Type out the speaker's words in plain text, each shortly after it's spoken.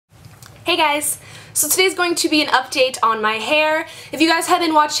Hey guys! So today's going to be an update on my hair. If you guys have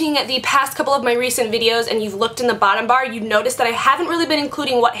been watching the past couple of my recent videos and you've looked in the bottom bar, you'd notice that I haven't really been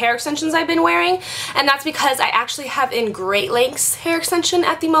including what hair extensions I've been wearing, and that's because I actually have in Great Lengths hair extension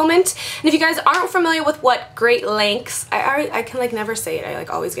at the moment. And if you guys aren't familiar with what Great Lengths, I can like never say it, I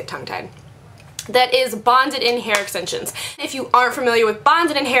like always get tongue-tied. That is bonded in hair extensions. If you aren't familiar with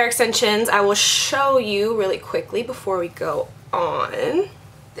bonded in hair extensions, I will show you really quickly before we go on.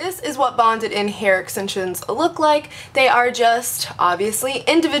 This is what bonded in hair extensions look like. They are just obviously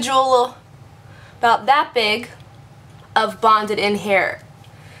individual, about that big, of bonded in hair.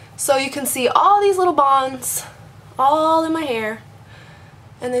 So you can see all these little bonds all in my hair,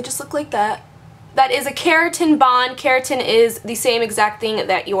 and they just look like that. That is a keratin bond. Keratin is the same exact thing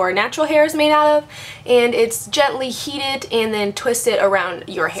that your natural hair is made out of, and it's gently heated and then twisted around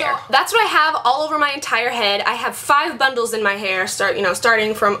your hair. So that's what I have all over my entire head. I have 5 bundles in my hair,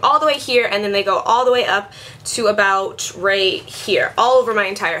 starting from all the way here, and then they go all the way up to about right here, all over my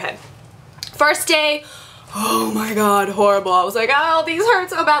entire head. First day, oh my god, horrible. I was like, oh, these hurt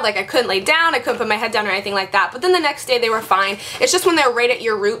so bad. Like, I couldn't lay down, I couldn't put my head down or anything like that. But then the next day they were fine. It's just when they're right at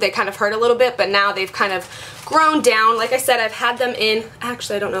your root, they kind of hurt a little bit, but now they've kind of grown down. Like I said, I've had them in,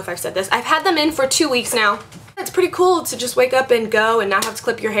 actually I don't know if I've said this, I've had them in for 2 weeks now. It's pretty cool to just wake up and go and not have to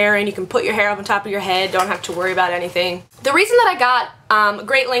clip your hair, and you can put your hair up on top of your head, don't have to worry about anything. The reason that I got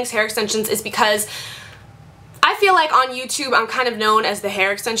Great Lengths hair extensions is because I feel like on YouTube I'm kind of known as the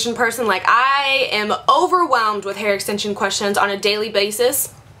hair extension person. Like, I am overwhelmed with hair extension questions on a daily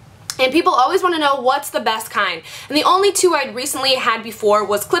basis, and people always want to know what's the best kind. And the only two I'd recently had before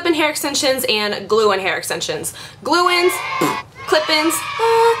was clip-in hair extensions and glue-in hair extensions. Glue-ins, clip-ins,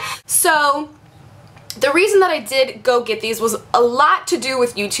 so the reason that I did go get these was a lot to do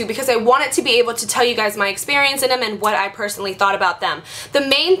with YouTube, because I wanted to be able to tell you guys my experience in them and what I personally thought about them. The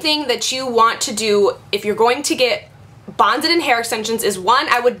main thing that you want to do if you're going to get bonded in hair extensions is, one,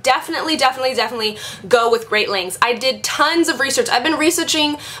 I would definitely go with Great Lengths. I did tons of research. I've been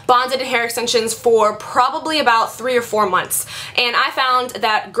researching bonded in hair extensions for probably about 3 or 4 months, and I found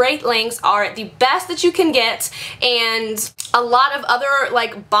that Great Lengths are the best that you can get, and a lot of other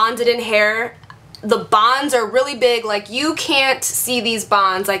like bonded in hair, the bonds are really big. Like, you can't see these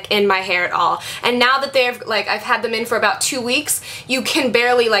bonds like in my hair at all. And now that they've, like, I've had them in for about 2 weeks, you can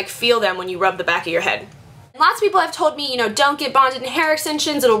barely like feel them when you rub the back of your head. Lots of people have told me, you know, don't get bonded in hair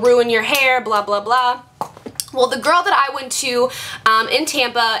extensions, it'll ruin your hair, blah blah blah. Well, the girl that I went to in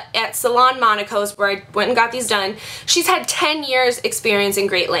Tampa at Salon Monaco's, where I went and got these done, she's had 10 years experience in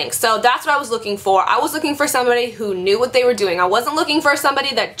Great Lengths. So that's what I was looking for. I was looking for somebody who knew what they were doing. I wasn't looking for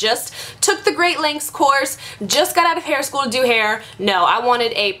somebody that just took the Great Lengths course, just got out of hair school to do hair. No, I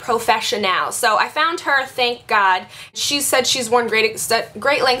wanted a professional. So I found her, thank God. She said she's worn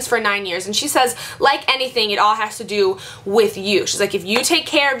Great Lengths for 9 years, and she says, like anything, it all has to do with you. She's like, if you take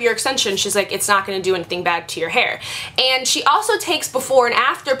care of your extension, she's like, it's not going to do anything bad to your hair. And she also takes before and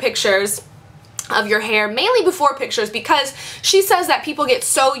after pictures of your hair, mainly before pictures, because she says that people get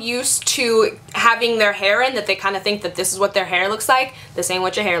so used to having their hair in that they kind of think that this is what their hair looks like. This ain't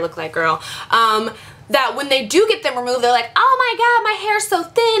what your hair look like, girl. That when they do get them removed, they're like, oh my god, my hair's so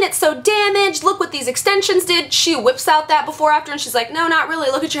thin, it's so damaged, look what these extensions did. She whips out that before after, and she's like, no, not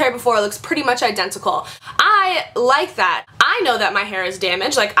really, look at your hair before, it looks pretty much identical. I like that. I know that my hair is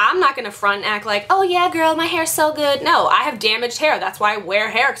damaged. Like, I'm not gonna front and act like, oh yeah girl, my hair's so good. No, I have damaged hair. That's why I wear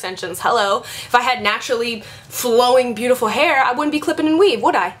hair extensions. Hello. If I had naturally flowing beautiful hair, I wouldn't be clipping and weave,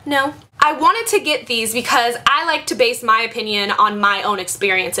 would I? No. I wanted to get these because I like to base my opinion on my own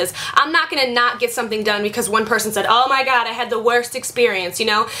experiences. I'm not gonna not get something done because one person said, oh my god, I had the worst experience, you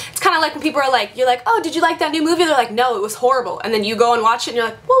know? It's kind of like when people are like, you're like, oh, did you like that new movie? They're like, no, it was horrible. And then you go and watch it and you're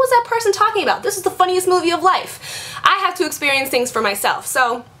like, what was that person talking about? This is the funniest movie of life. I have to experience things for myself.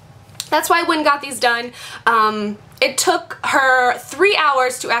 So that's why I went and got these done. It took her 3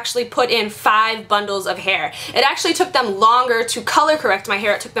 hours to actually put in 5 bundles of hair. It actually took them longer to color correct my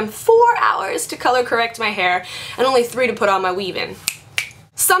hair. It took them 4 hours to color correct my hair, and only 3 to put all my weave in.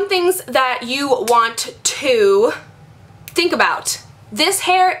 Some things that you want to think about. This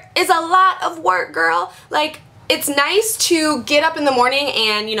hair is a lot of work, girl. Like, it's nice to get up in the morning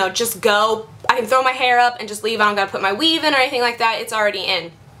and, you know, just go. I can throw my hair up and just leave. I don't gotta put my weave in or anything like that. It's already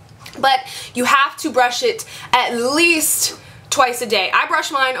in. But you have to brush it at least twice a day. I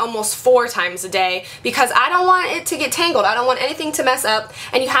brush mine almost 4 times a day because I don't want it to get tangled. I don't want anything to mess up,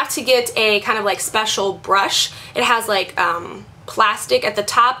 and you have to get a kind of like special brush. It has like plastic at the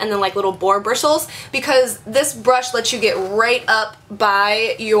top and then like little boar bristles, because this brush lets you get right up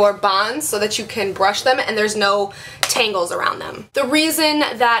by your bonds so that you can brush them and there's no tangles around them. The reason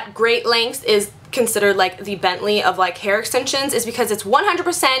that Great Lengths is considered like the Bentley of like hair extensions is because it's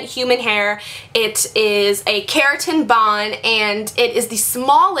 100% human hair. It is a keratin bond, and it is the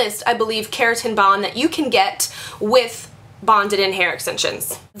smallest, I believe, keratin bond that you can get with bonded in hair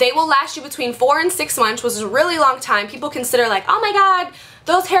extensions. They will last you between 4 and 6 months, which is a really long time. People consider like, oh my god,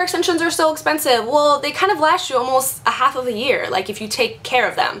 those hair extensions are so expensive. Well, they kind of last you almost a half of a year, like if you take care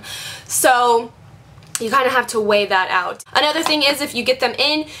of them. So you kind of have to weigh that out. Another thing is, if you get them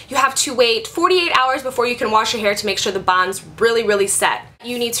in, you have to wait 48 hours before you can wash your hair to make sure the bond's really set.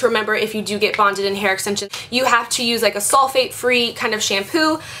 You need to remember, if you do get bonded in hair extensions, you have to use like a sulfate-free kind of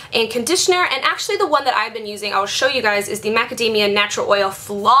shampoo and conditioner. And actually the one that I've been using, I'll show you guys, is the Macadamia Natural Oil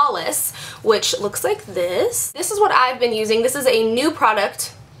Flawless, which looks like this. This is what I've been using. This is a new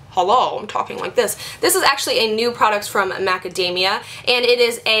product. Hello, I'm talking like this. This is actually a new product from Macadamia, and it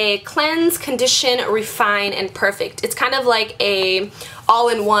is a cleanse, condition, refine, and perfect. It's kind of like a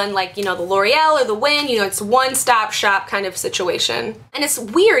all-in-one, like, you know, the L'Oreal or the Win, you know, it's one-stop shop kind of situation. And it's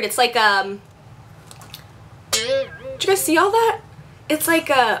weird, it's like, did you guys see all that? It's like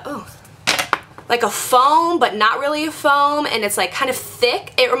a, like a foam, but not really a foam, and it's like kind of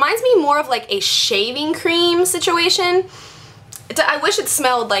thick. It reminds me more of like a shaving cream situation. I wish it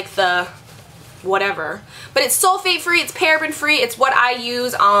smelled like the whatever, but it's sulfate free, it's paraben free. It's what I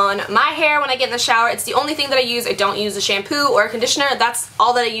use on my hair when I get in the shower. It's the only thing that I use. I don't use a shampoo or a conditioner. That's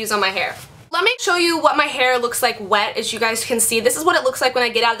all that I use on my hair. Let me show you what my hair looks like wet. As you guys can see, this is what it looks like when I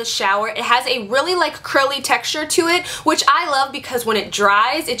get out of the shower. It has a really like curly texture to it, which I love, because when it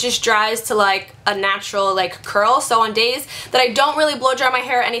dries, it just dries to like a natural like curl. So on days that I don't really blow dry my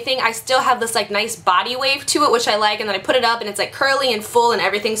hair or anything, I still have this like nice body wave to it, which I like, and then I put it up and it's like curly and full and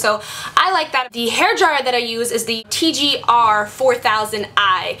everything. So I like that. The hair dryer that I use is the TGR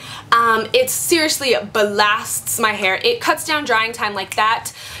 4000i. It seriously blasts my hair. It cuts down drying time like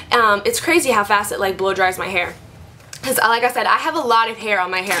that. It's crazy how fast it like blow dries my hair, because like I said, I have a lot of hair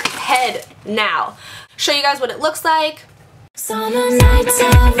on my head now. Show you guys what it looks like. Summer nights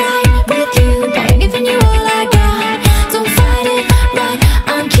are right with you, boy, giving you all I got. Don't fight it, right?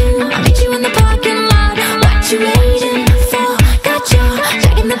 I'm cute. I'll meet you in the parking lot. What you waiting for? Got your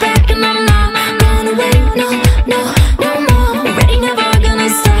jack in the back, and I'm not gonna wait. No more. Ready, never gonna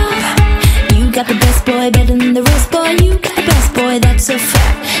stop. You got the best boy, better than the rest, boy. You got the best boy, that's a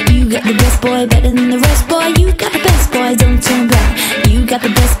fact. You got the best boy, better than the rest, boy. You got the best boy, don't turn back. You got the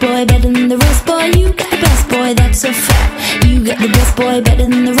best boy, better than the rest, boy. You got the best boy, that's a fact. You got the best boy, better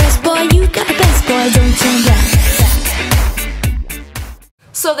than the rest, boy. You got the best boy, don't turn back.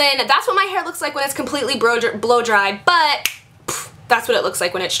 So then that's what my hair looks like when it's completely blow dried, but that's what it looks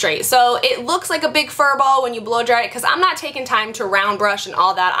like when it's straight. So it looks like a big fur ball when you blow dry it, because I'm not taking time to round brush and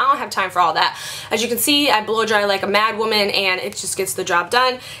all that. I don't have time for all that. As you can see, I blow dry like a mad woman, and it just gets the job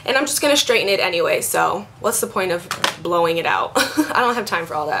done, and I'm just gonna straighten it anyway, so what's the point of blowing it out? I don't have time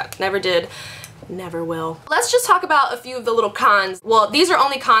for all that. Never did. Never will. Let's just talk about a few of the little cons. Well, these are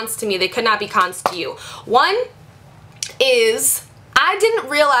only cons to me. They could not be cons to you. One is I didn't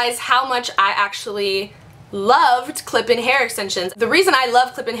realize how much I actually loved clip-in hair extensions. The reason I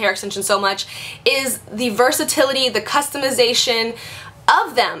love clip-in hair extensions so much is the versatility, the customization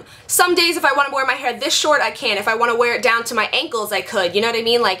of them. Some days if I want to wear my hair this short, I can. If I want to wear it down to my ankles, I could. You know what I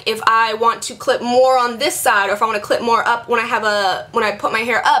mean? Like if I want to clip more on this side, or if I want to clip more up when I put my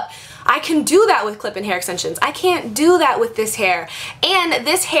hair up, I can do that with clip-in hair extensions. I can't do that with this hair. And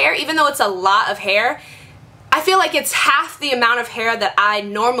this hair, even though it's a lot of hair, I feel like it's half the amount of hair that I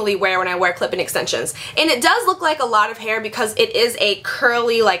normally wear when I wear clip-in extensions. And it does look like a lot of hair because it is a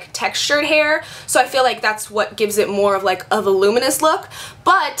curly, like textured hair. So I feel like that's what gives it more of like a voluminous look.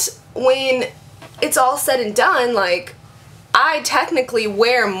 But when it's all said and done, like I technically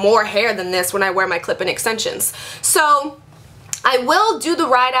wear more hair than this when I wear my clip-in extensions. So I will do the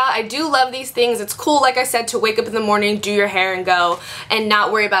ride out. I do love these things. It's cool, like I said, to wake up in the morning, do your hair and go, and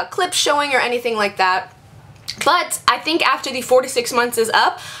not worry about clips showing or anything like that. But I think after the 4 to 6 months is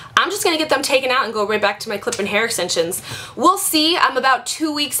up, I'm just going to get them taken out and go right back to my clip-in hair extensions. We'll see. I'm about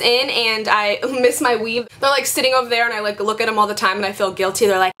 2 weeks in and I miss my weave. They're like sitting over there and I like look at them all the time and I feel guilty.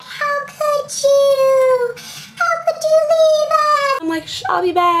 They're like, how could you? How could you leave us? I'm like, I'll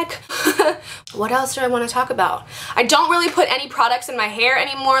be back. What else do I want to talk about? I don't really put any products in my hair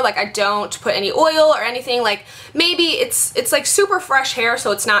anymore. Like I don't put any oil or anything. Like maybe it's like super fresh hair,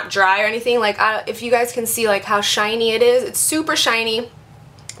 so it's not dry or anything. Like if you guys can see like how shiny it is, it's super shiny.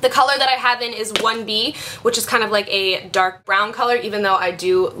 The color that I have in is 1B, which is kind of like a dark brown color. Even though I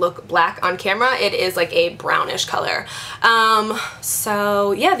do look black on camera, it is like a brownish color.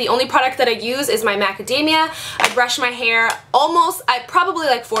 So yeah, the only product that I use is my macadamia. I brush my hair probably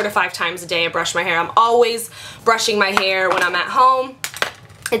like 4 to 5 times a day I brush my hair. I'm always brushing my hair when I'm at home.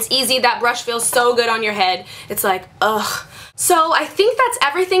 It's easy. That brush feels so good on your head. It's like, ugh. So I think that's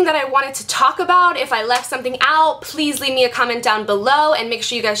everything that I wanted to talk about. If I left something out, please leave me a comment down below, and make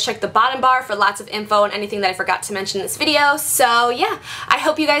sure you guys check the bottom bar for lots of info and anything that I forgot to mention in this video. So yeah, I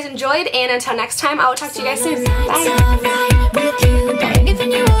hope you guys enjoyed, and until next time, I will talk to you guys soon.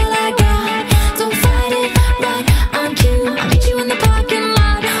 Bye!